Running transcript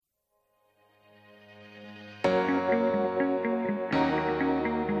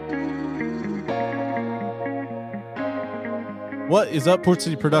What is up, Port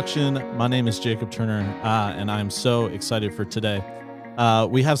City Production? My name is Jacob Turner, and I'm so excited for today.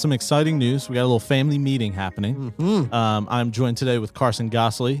 We have some exciting news. We got a little family meeting happening. I'm joined today with Carson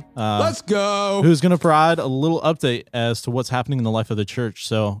Gosley. Let's go. Who's going to provide a little update as to what's happening in the life of the church.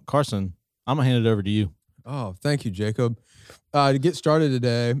 So, Carson, I'm going to hand it over to you. Oh, thank you, Jacob. To get started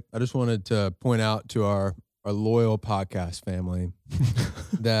today, I just wanted to point out to our loyal podcast family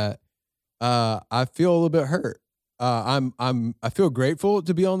that I feel a little bit hurt. I feel grateful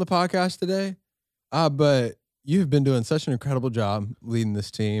to be on the podcast today, but you've been doing such an incredible job leading this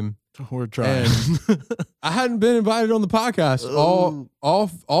team. We're trying. I hadn't been invited on the podcast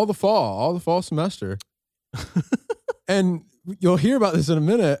all the fall semester, and you'll hear about this in a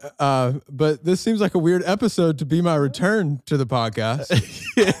minute. But this seems like a weird episode to be my return to the podcast.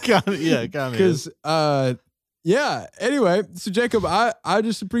 Kind of. Because yeah. Anyway, so Jacob, I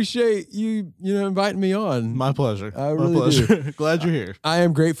just appreciate you inviting me on. My pleasure. I really do. Glad you're here. I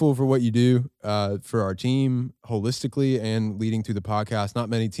am grateful for what you do for our team holistically and leading through the podcast. Not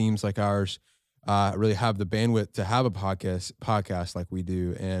many teams like ours really have the bandwidth to have a podcast like we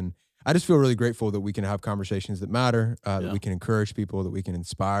do. And I just feel really grateful that we can have conversations that matter, that we can encourage people, that we can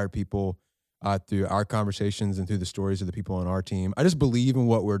inspire people through our conversations and through the stories of the people on our team. I just believe in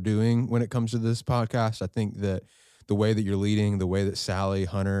what we're doing when it comes to this podcast. I think that the way that you're leading, the way that Sally,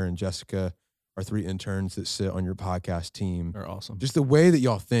 Hunter, and Jessica, our 3 interns that sit on your podcast team, are awesome. Just the way that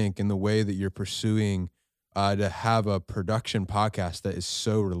y'all think and the way that you're pursuing to have a production podcast that is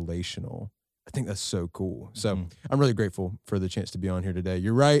so relational. I think that's so cool. So I'm really grateful for the chance to be on here today.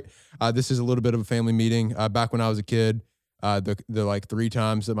 You're right. This is a little bit of a family meeting. Back when I was a kid, the like 3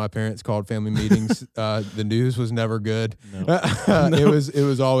 times that my parents called family meetings, the news was never good. No. It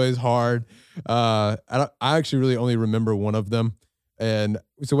was always hard. I actually really only remember one of them. And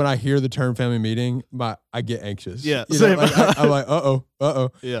so when I hear the term family meeting, I get anxious. Yeah. I'm like,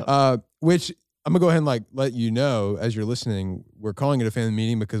 uh-oh. Yeah. Which I'm gonna go ahead and let you know as you're listening, we're calling it a family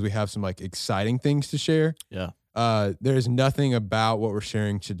meeting because we have some exciting things to share. Yeah. There's nothing about what we're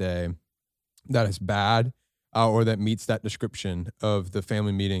sharing today that is bad or that meets that description of the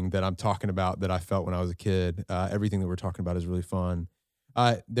family meeting that I'm talking about that I felt when I was a kid. Everything that we're talking about is really fun.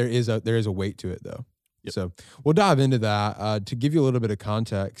 There is a weight to it though. Yep. So we'll dive into that. To give you a little bit of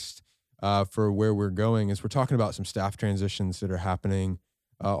context for where we're going is we're talking about some staff transitions that are happening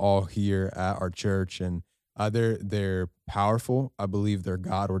all here at our church, and they're powerful. I believe they're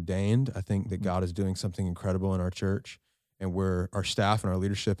God ordained. I think that God is doing something incredible in our church, and our staff and our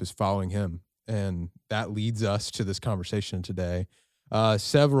leadership is following Him, and that leads us to this conversation today.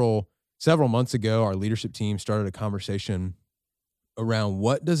 Several months ago, our leadership team started a conversation around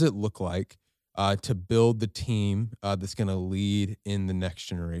what does it look like to build the team that's going to lead in the next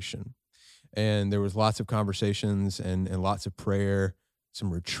generation. And there was lots of conversations and lots of prayer, some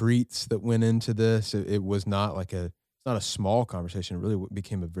retreats that went into this. It was not it's not a small conversation. It really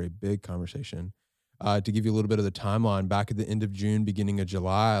became a very big conversation. To give you a little bit of the timeline, back at the end of June, beginning of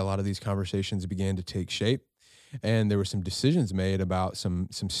July, a lot of these conversations began to take shape. And there were some decisions made about some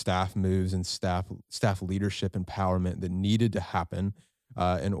staff moves and staff leadership empowerment that needed to happen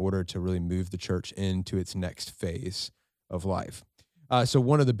in order to really move the church into its next phase of life. So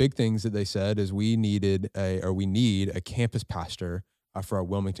one of the big things that they said is we need a campus pastor for our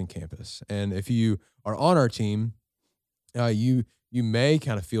Wilmington campus. And if you are on our team, you may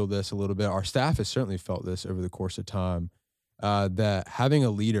kind of feel this a little bit. Our staff has certainly felt this over the course of time, that having a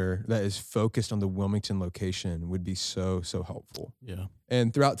leader that is focused on the Wilmington location would be so, so helpful. Yeah.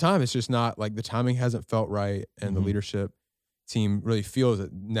 And throughout time, it's just not the timing hasn't felt right. And the leadership team really feels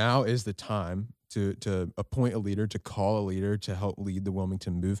that now is the time to appoint a leader, to call a leader to help lead the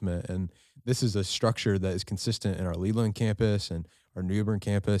Wilmington movement. And this is a structure that is consistent in our Leland campus and our New Bern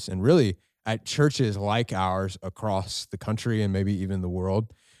campus, and really at churches like ours across the country and maybe even the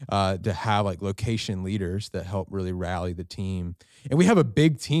world, to have location leaders that help really rally the team. And we have a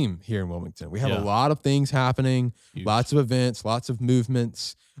big team here in Wilmington. We have a lot of things happening, lots of events, lots of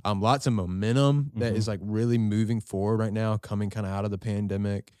movements, lots of momentum that is really moving forward right now, coming kind of out of the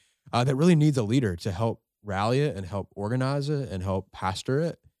pandemic, that really needs a leader to help rally it and help organize it and help pastor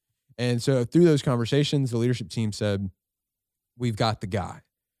it. And so through those conversations, the leadership team said, we've got the guy.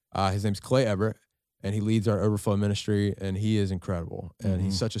 His name's Clay Everett, and he leads our Overflow ministry, and he is incredible. And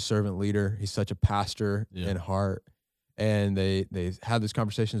he's such a servant leader. He's such a pastor in heart. And they had those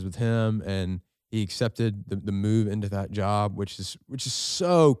conversations with him, and he accepted the move into that job, which is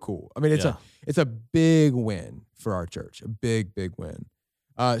so cool. I mean, it's a big win for our church, a big win.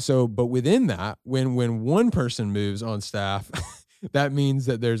 But within that, when one person moves on staff, that means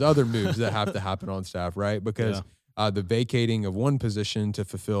that there's other moves that have to happen on staff, right? Because The vacating of one position to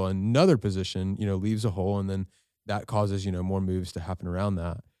fulfill another position, leaves a hole, and then that causes, more moves to happen around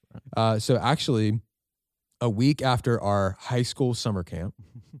that. So actually, a week after our high school summer camp,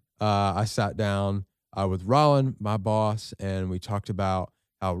 I sat down with Rollin, my boss, and we talked about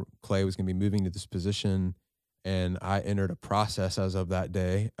how Clay was going to be moving to this position. And I entered a process as of that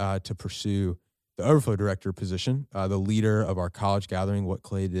day to pursue the overflow director position, the leader of our college gathering, what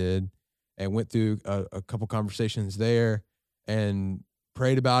Clay did, and went through a couple conversations there and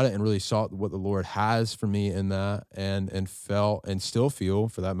prayed about it and really sought what the Lord has for me in that, and felt and still feel,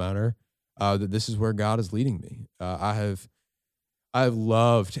 for that matter, that this is where God is leading me. I've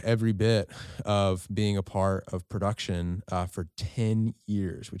loved every bit of being a part of production for 10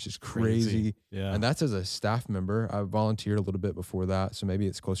 years, which is crazy. Yeah. And that's as a staff member. I volunteered a little bit before that, so maybe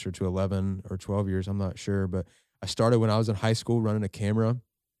it's closer to 11 or 12 years. I'm not sure. But I started when I was in high school running a camera.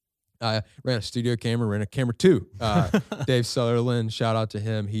 I ran a studio camera, ran a camera 2. Dave Sutherland, shout out to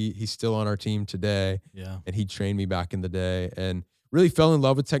him. He's still on our team today. Yeah. And he trained me back in the day and really fell in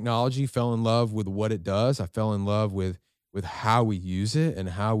love with technology, fell in love with what it does. I fell in love with how we use it and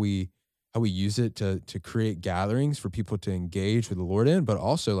how we use it to create gatherings for people to engage with the Lord in, but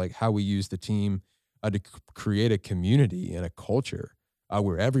also like how we use the team to create a community and a culture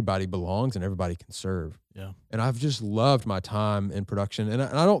where everybody belongs and everybody can serve. Yeah. And I've just loved my time in production. And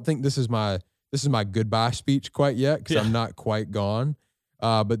I don't think this is my goodbye speech quite yet, because I'm not quite gone.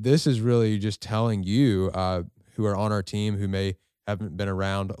 But this is really just telling you who are on our team, who may haven't been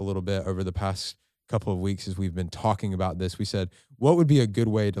around a little bit over the past couple of weeks as we've been talking about this. We said, what would be a good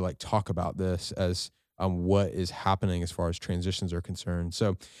way to like talk about this as what is happening as far as transitions are concerned.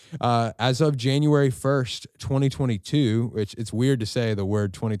 So as of January 1st, 2022, which it's weird to say the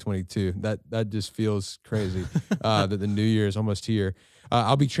word 2022, that just feels crazy that the new year is almost here.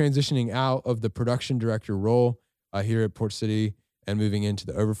 I'll be transitioning out of the production director role here at Port City and moving into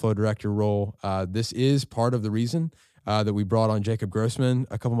the overflow director role. This is part of the reason that we brought on Jacob Grossman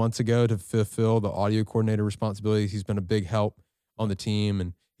a couple months ago to fulfill the audio coordinator responsibilities. He's been a big help on the team,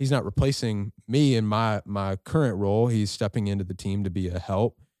 and he's not replacing me in my current role. He's stepping into the team to be a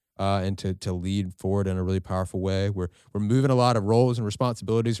help and to lead forward in a really powerful way. We're moving a lot of roles and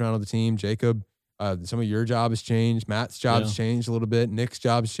responsibilities around on the team. Jacob, some of your job has changed. Matt's job has changed a little bit. Nick's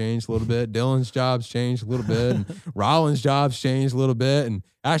job's changed a little bit. Dylan's job's changed a little bit. And Rollin's job's changed a little bit. And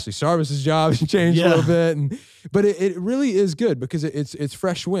Ashley Sarvis's job has changed a little bit. But it really is good because it's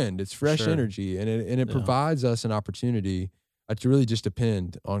fresh wind. It's fresh energy. And it provides us an opportunity to really just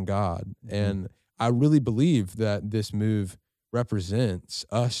depend on God. Mm-hmm. And I really believe that this move represents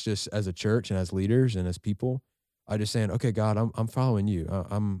us just as a church and as leaders and as people. I just saying, okay, God, I'm following you.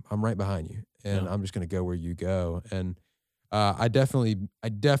 I'm right behind you, and I'm just going to go where you go. And I definitely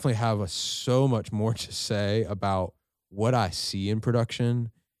have so much more to say about what I see in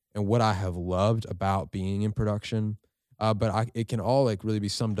production and what I have loved about being in production. But it can all like really be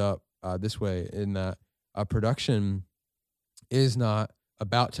summed up this way, in that production is not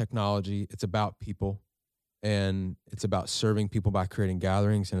about technology. It's about people, and it's about serving people by creating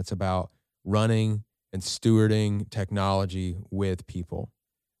gatherings, and it's about running and stewarding technology with people.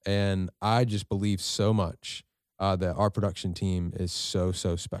 And I just believe so much that our production team is so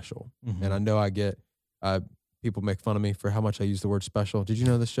special. Mm-hmm. And I know I get people make fun of me for how much I use the word special. Did you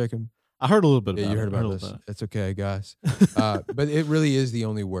know this, Jacob? I heard a little bit about it. You heard about this. It's okay, guys. But it really is the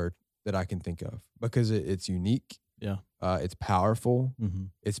only word that I can think of, because it's unique. Yeah. It's powerful. Mm-hmm.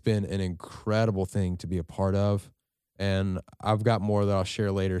 It's been an incredible thing to be a part of. And I've got more that I'll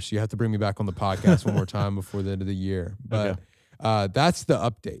share later. So you have to bring me back on the podcast one more time before the end of the year. But that's the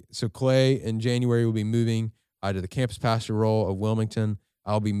update. So Clay in January will be moving to the campus pastor role of Wilmington.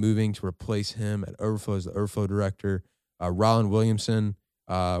 I'll be moving to replace him at Overflow as the Overflow director. Rollin Williamson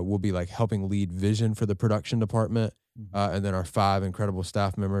will be like helping lead vision for the production department. Mm-hmm. And then our 5 incredible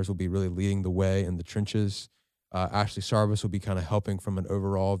staff members will be really leading the way in the trenches. Ashley Sarvis will be kind of helping from an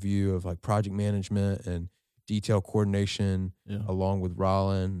overall view of like project management and detail coordination along with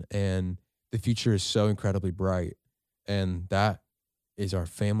Rollin. And the future is so incredibly bright. And that is our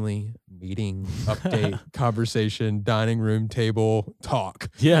family meeting update conversation, dining room table talk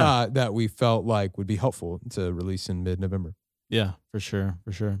that we felt like would be helpful to release in mid-November. Yeah, for sure.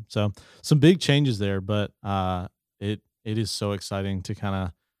 So some big changes there, but it is so exciting to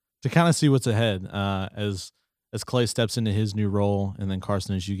kind of see what's ahead as Clay steps into his new role, and then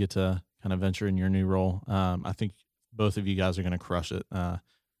Carson, as you get to kind of venture in your new role. I think both of you guys are going to crush it,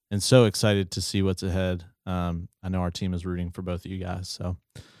 and so excited to see what's ahead. I know our team is rooting for both of you guys. So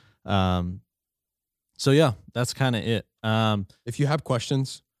yeah, that's kind of it. If you have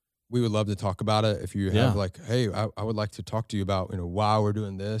questions, we would love to talk about it. If you have like, hey, I would like to talk to you about, why we're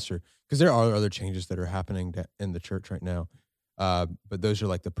doing this, or because there are other changes that are happening in the church right now. But those are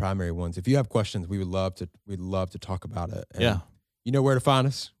like the primary ones. If you have questions, we'd love to talk about it. And you know where to find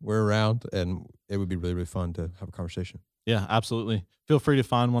us. We're around, and it would be really, really fun to have a conversation. Yeah, absolutely. Feel free to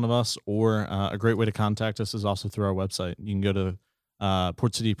find one of us, or a great way to contact us is also through our website. You can go to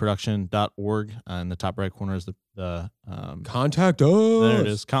portcityproduction.org. In the top right corner is the contact us. There it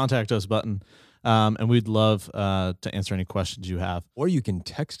is, contact us button. And we'd love to answer any questions you have. Or you can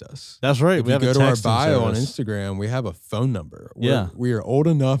text us. That's right. If you go to our bio on Instagram, we have a phone number. We are old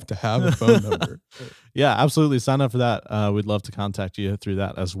enough to have a phone number. Yeah, absolutely. Sign up for that. We'd love to contact you through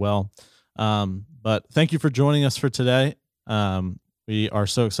that as well. But thank you for joining us for today. We are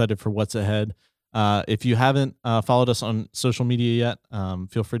so excited for what's ahead. If you haven't followed us on social media yet,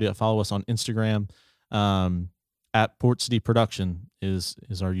 feel free to follow us on Instagram. At Port City Production is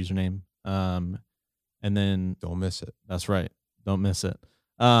our username. And then don't miss it. That's right. Don't miss it.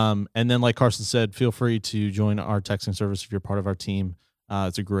 And then, like Carson said, feel free to join our texting service if you're part of our team.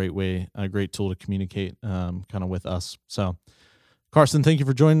 It's a great way, a great tool to communicate kind of with us. So, Carson, thank you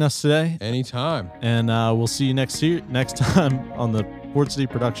for joining us today. Anytime. And we'll see you next time on the Port City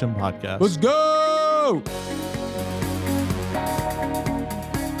Production Podcast. Let's go.